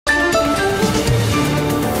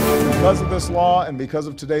Because of this law and because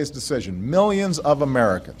of today's decision, millions of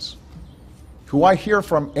Americans who I hear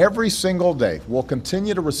from every single day will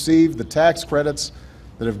continue to receive the tax credits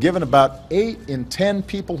that have given about 8 in 10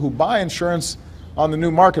 people who buy insurance on the new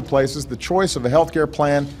marketplaces the choice of a health care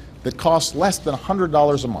plan that costs less than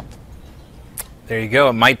 $100 a month. There you go.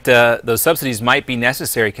 It might, those subsidies might be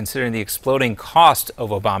necessary considering the exploding cost of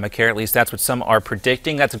Obamacare. At least that's what some are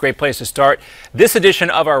predicting. That's a great place to start this edition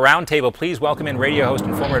of our roundtable. Please welcome in radio host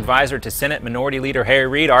and former advisor to Senate Minority Leader Harry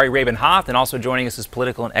Reid, Ari Rabin-Havt, and also joining us as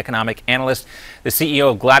political and economic analyst, the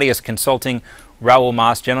CEO of Gladius Consulting,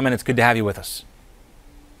 Raul. Gentlemen, it's good to have you with us.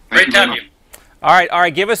 Great to have you. All right,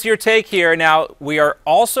 give us your take here. Now, we are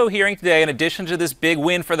also hearing today, in addition to this big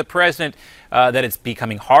win for the president, that it's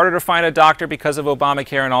becoming harder to find a doctor because of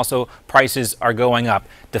Obamacare, and also prices are going up.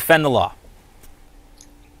 Defend the law.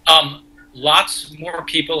 Lots more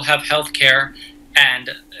people have health care, and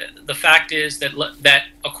the fact is that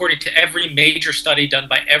according to every major study done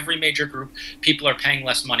by every major group, people are paying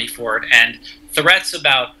less money for it, and threats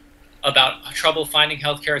about trouble finding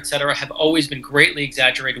health care, et cetera, have always been greatly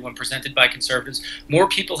exaggerated when presented by conservatives. More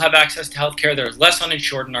people have access to health care. There's less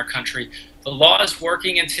uninsured in our country. The law is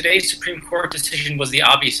working, and today's Supreme Court decision was the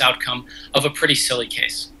obvious outcome of a pretty silly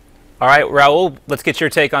case. All right, Raul, let's get your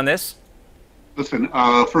take on this. Listen,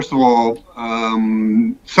 first of all,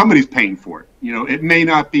 somebody's paying for it. You know, it may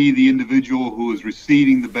not be the individual who is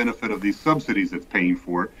receiving the benefit of these subsidies that's paying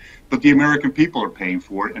for it, but the American people are paying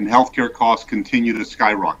for it, and healthcare costs continue to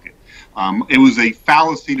skyrocket. It was a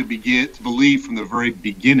fallacy to believe from the very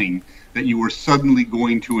beginning that you were suddenly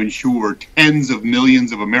going to insure tens of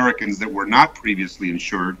millions of Americans that were not previously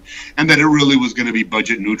insured, and that it really was going to be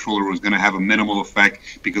budget neutral or was going to have a minimal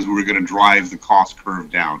effect because we were going to drive the cost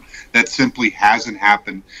curve down. That simply hasn't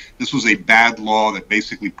happened. This was a bad law that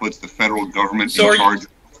basically puts the federal government in charge of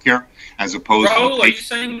healthcare, as opposed to... Raul, are you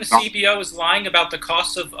saying the CBO is lying about the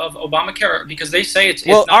cost of Obamacare? Because they say it's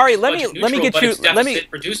well, not Ari, budget neutral, let me get you. Let me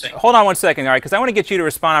reducing. Hold on one second, Ari, because I want to get you to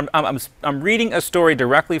respond. I'm reading a story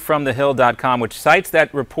directly from thehill.com, which cites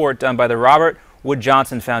that report done by the Robert Wood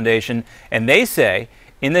Johnson Foundation, and they say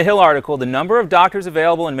in the Hill article, the number of doctors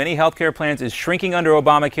available in many healthcare plans is shrinking under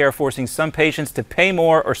Obamacare, forcing some patients to pay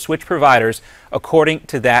more or switch providers, according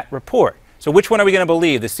to that report. So, which one are we going to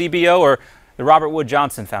believe, the CBO or the Robert Wood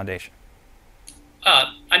Johnson Foundation?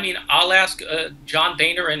 I mean, I'll ask John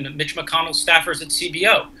Boehner and Mitch McConnell's staffers at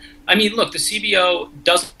CBO. I mean, look, the CBO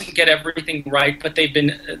doesn't get everything right, but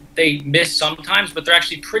they miss sometimes, but they're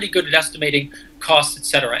actually pretty good at estimating costs, et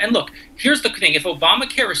cetera. And look, here's the thing. If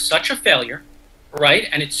Obamacare is such a failure, right,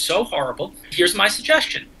 and it's so horrible, here's my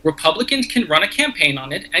suggestion. Republicans can run a campaign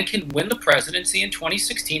on it and can win the presidency in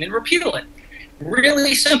 2016 and repeal it.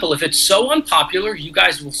 Really simple. If it's so unpopular, you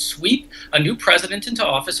guys will sweep a new president into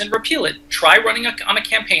office and repeal it. Try running on a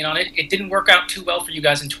campaign on it. It didn't work out too well for you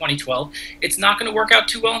guys in 2012. It's not going to work out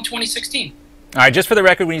too well in 2016. All right, just for the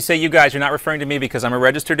record, when you say you guys, you're not referring to me because I'm a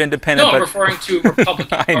registered independent. No, I'm referring to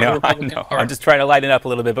Republican. I know. I'm just trying to lighten up a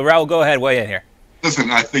little bit. But Raul, go ahead, weigh in here.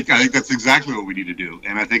 Listen, I think that's exactly what we need to do.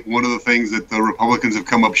 And I think one of the things that the Republicans have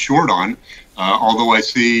come up short on, although I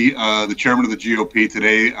see the chairman of the GOP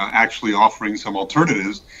today actually offering some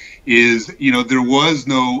alternatives, is, you know, there was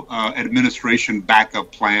no administration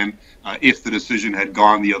backup plan if the decision had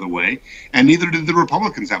gone the other way, and neither did the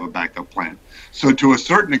Republicans have a backup plan. So to a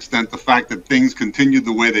certain extent, the fact that things continued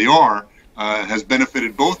the way they are has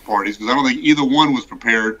benefited both parties, because I don't think either one was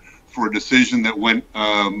prepared for a decision that went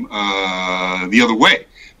the other way.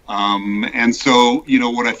 And so, you know,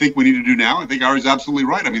 what I think we need to do now, I think Ari's absolutely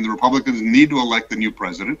right. I mean, the Republicans need to elect the new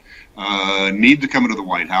president, need to come into the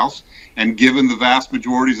White House, and given the vast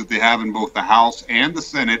majorities that they have in both the House and the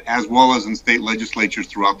Senate, as well as in state legislatures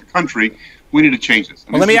throughout the country, we need to change this.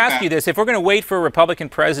 Well, let me ask you this. If we're going to wait for a Republican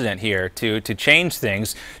president here to change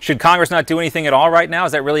things, should Congress not do anything at all right now?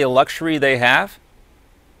 Is that really a luxury they have?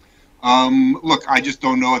 Look, I just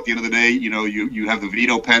don't know. At the end of the day, you know, you have the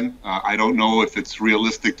veto pen. I don't know if it's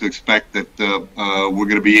realistic to expect that we're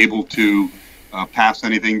going to be able to pass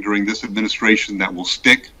anything during this administration that will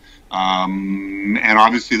stick. And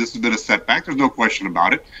obviously, this has been a setback. There's no question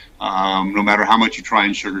about it. No matter how much you try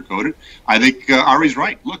and sugarcoat it, I think Ari's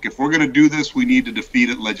right. Look, if we're going to do this, we need to defeat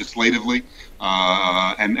it legislatively,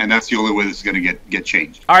 and that's the only way this is going to get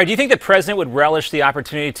changed. All right. Do you think the president would relish the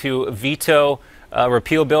opportunity to veto a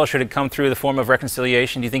repeal bill should it come through the form of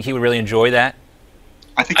reconciliation? Do you think he would really enjoy that?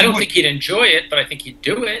 I don't think he'd enjoy it, but I think he'd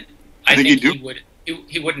do it. I think he would.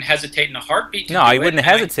 He wouldn't hesitate in a heartbeat to do it. No, he wouldn't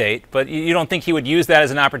hesitate, but you don't think he would use that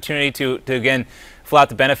as an opportunity to again, flout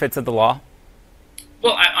the benefits of the law?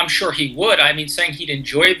 Well, I'm sure he would. I mean, saying he'd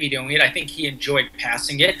enjoy vetoing it, I think he enjoyed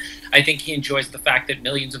passing it. I think he enjoys the fact that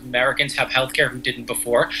millions of Americans have health care who didn't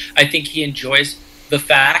before. I think he enjoys the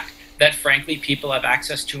fact that, frankly, people have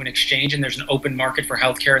access to an exchange and there's an open market for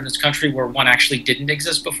health care in this country where one actually didn't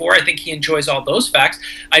exist before. I think he enjoys all those facts.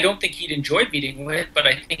 I don't think he'd enjoy vetoing it, but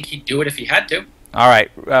I think he'd do it if he had to. All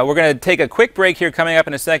right, we're going to take a quick break here coming up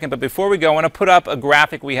in a second, but before we go, I want to put up a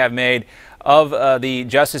graphic we have made of the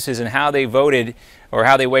justices and how they voted or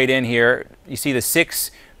how they weighed in here. You see the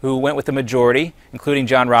 6 who went with the majority, including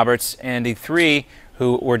John Roberts, and the 3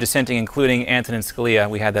 who were dissenting, including Antonin Scalia.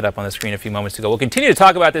 We had that up on the screen a few moments ago. We'll continue to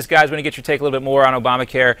talk about this, guys. We're going to get your take a little bit more on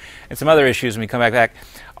Obamacare and some other issues when we come back.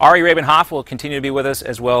 Ari Rabin-Havt will continue to be with us,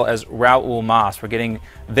 as well as Raul. We're getting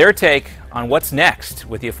their take on what's next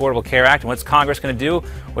with the Affordable Care Act and what's Congress going to do,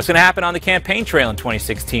 what's going to happen on the campaign trail in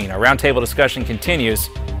 2016. Our roundtable discussion continues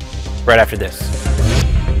right after this.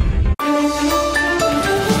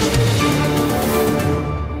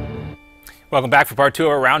 Welcome back for part 2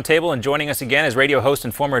 of our roundtable, and joining us again is radio host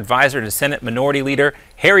and former advisor to Senate Minority Leader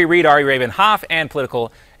Reid, Ari Rabin-Havt, and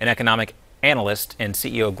political and economic analyst and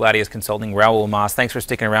CEO of Gladius Consulting, Raul. Thanks for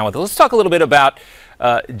sticking around with us. Let's talk a little bit about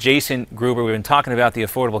Jason Gruber. We've been talking about the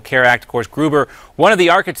Affordable Care Act. Of course, Gruber, one of the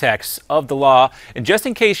architects of the law. And just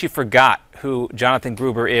in case you forgot who Jonathan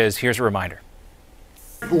Gruber is, here's a reminder.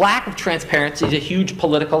 Lack of transparency is a huge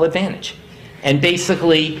political advantage. And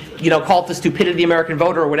basically, call it the stupidity of the American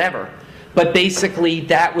voter or whatever. But basically,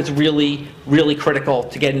 that was really, really critical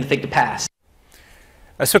to getting the thing to pass.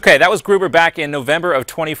 That's okay. That was Gruber back in November of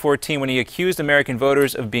 2014 when he accused American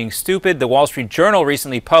voters of being stupid. The Wall Street Journal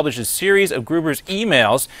recently published a series of Gruber's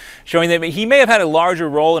emails showing that he may have had a larger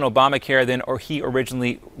role in Obamacare than he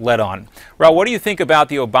originally let on. Raul, what do you think about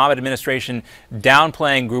the Obama administration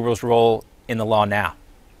downplaying Gruber's role in the law now?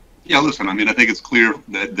 Yeah, listen, I mean, I think it's clear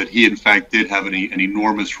that he, in fact, did have an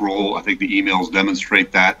enormous role. I think the emails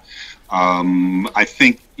demonstrate that. I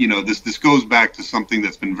think, this goes back to something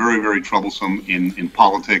that's been very, very troublesome in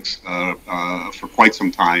politics for quite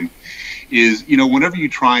some time, is, whenever you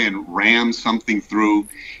try and ram something through,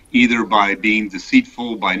 either by being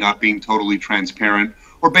deceitful, by not being totally transparent,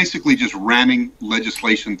 or basically just ramming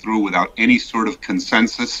legislation through without any sort of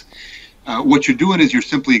consensus, what you're doing is you're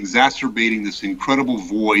simply exacerbating this incredible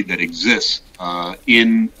void that exists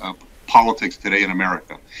in politics today in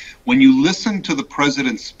America. When you listen to the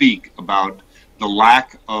president speak about the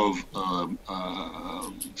lack of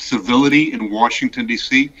civility in Washington,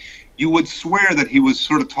 D.C., you would swear that he was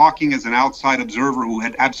sort of talking as an outside observer who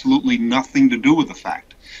had absolutely nothing to do with the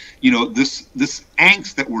fact. This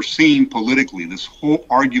angst that we're seeing politically, this whole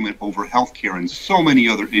argument over health care and so many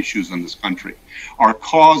other issues in this country are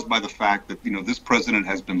caused by the fact that, this president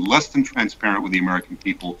has been less than transparent with the American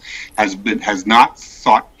people, has not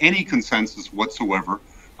sought any consensus whatsoever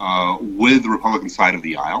with the Republican side of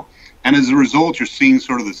the aisle. And as a result, you're seeing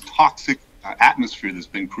sort of this toxic atmosphere that's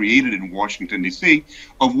been created in Washington, D.C.,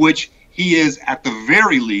 of which he is, at the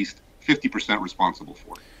very least, 50% responsible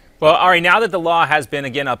for. Well, Ari, now that the law has been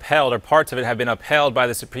again upheld, or parts of it have been upheld by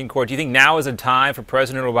the Supreme Court, do you think now is a time for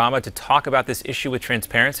President Obama to talk about this issue with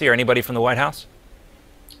transparency, or anybody from the White House?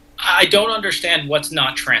 I don't understand what's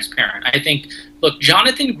not transparent. I think, look,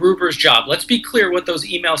 Jonathan Gruber's job, let's be clear what those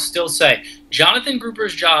emails still say. Jonathan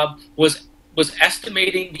Gruber's job was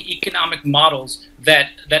estimating the economic models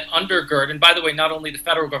that undergird, and by the way, not only the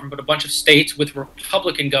federal government, but a bunch of states with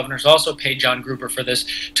Republican governors also paid John Gruber for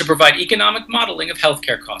this, to provide economic modeling of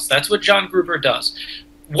healthcare costs. That's what John Gruber does.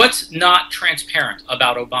 What's not transparent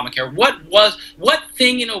about Obamacare? What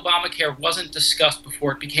thing in Obamacare wasn't discussed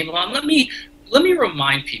before it became law? And let me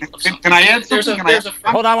remind people of something. Can I add something?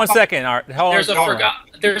 Hold on one second, Art. There's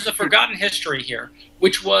a forgotten history here,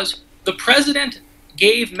 which was the president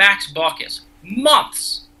gave Max Baucus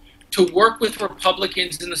months to work with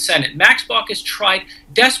Republicans in the Senate. Max Baucus tried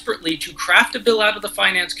desperately to craft a bill out of the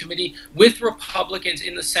Finance Committee with Republicans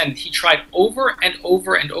in the Senate. He tried over and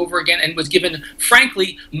over and over again and was given,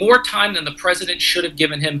 frankly, more time than the president should have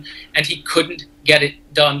given him, and he couldn't get it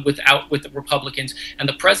done with the Republicans. And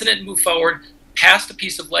the president moved forward, passed a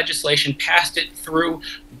piece of legislation, passed it through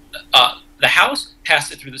the House,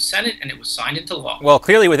 passed it through the Senate, and it was signed into law. Well,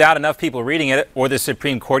 clearly without enough people reading it, or the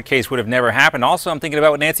Supreme Court case would have never happened. Also, I'm thinking about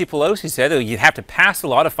what Nancy Pelosi said. You'd have to pass the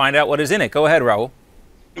law to find out what is in it. Go ahead, Raul.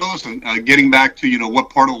 Listen, getting back to, what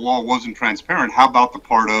part of the law wasn't transparent, how about the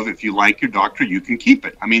part of, if you like your doctor, you can keep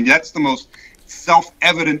it? I mean, that's the most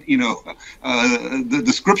self-evident, the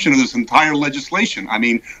description of this entire legislation. I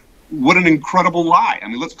mean, what an incredible lie. I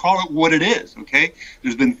mean, let's call it what it is, okay?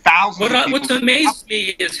 There's been thousands of people. What's amazed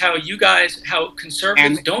me is how you guys, how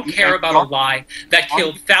conservatives don't care about a lie that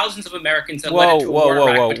killed thousands of Americans and led it to a war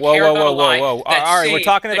wreck, but care about a lie Ari, we're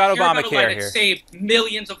talking about Obamacare here. Saved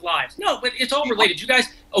millions of lives. No, but it's all related. You guys,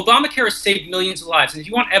 Obamacare has saved millions of lives, and if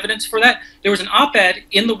you want evidence for that, there was an op-ed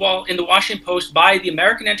in the Washington Post by the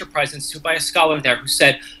American Enterprise Institute by a scholar there who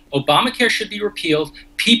said Obamacare should be repealed.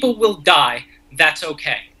 People will die. That's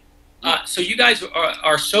okay. So you guys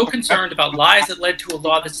are so concerned about lies that led to a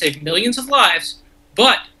law that saved millions of lives,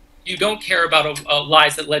 but you don't care about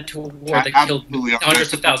lies that led to a war that killed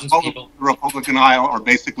hundreds of thousands of people. The Republican aisle are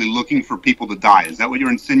basically looking for people to die. Is that what you're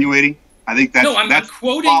insinuating? I think that's... No, I'm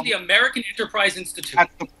quoting the American Enterprise Institute.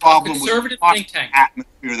 That's the problem conservative with the think tank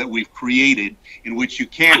atmosphere that we've created, in which you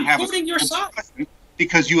can't have... I'm quoting your side.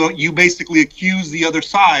 Because you basically accuse the other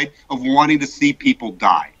side of wanting to see people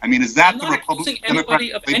die. I mean, is that the Republican? I'm not accusing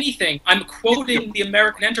anybody of anything. I'm quoting the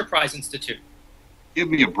American Enterprise Institute. Give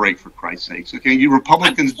me a break, for Christ's sakes, okay? You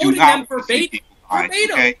Republicans do not want to see people die,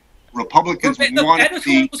 okay? Republicans want to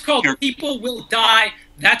see... was called "People Will Die."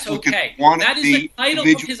 That's okay. That is the title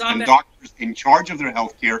of his op-ed. Doctors in charge of their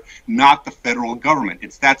health care, not the federal government.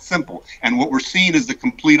 It's that simple. And what we're seeing is the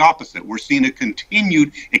complete opposite. We're seeing a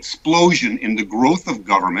continued explosion in the growth of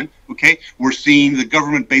government, okay? We're seeing the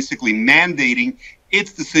government basically mandating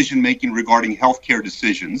its decision-making regarding healthcare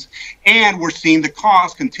decisions, and we're seeing the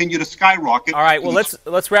costs continue to skyrocket. All right, well,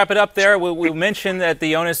 let's wrap it up there. We'll mention that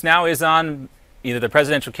the onus now is on either the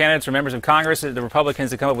presidential candidates or members of Congress, the Republicans,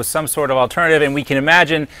 to come up with some sort of alternative, and we can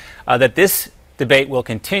imagine that this debate will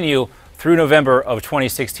continue through November of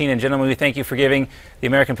 2016. And gentlemen, we thank you for giving the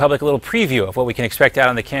American public a little preview of what we can expect out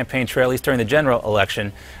on the campaign trail, at least during the general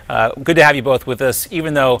election. Good to have you both with us,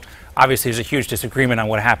 even though obviously there's a huge disagreement on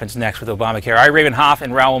what happens next with Obamacare. Ari Rabin-Havt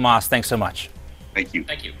and Raul, thanks so much. Thank you.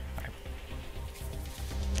 Thank you.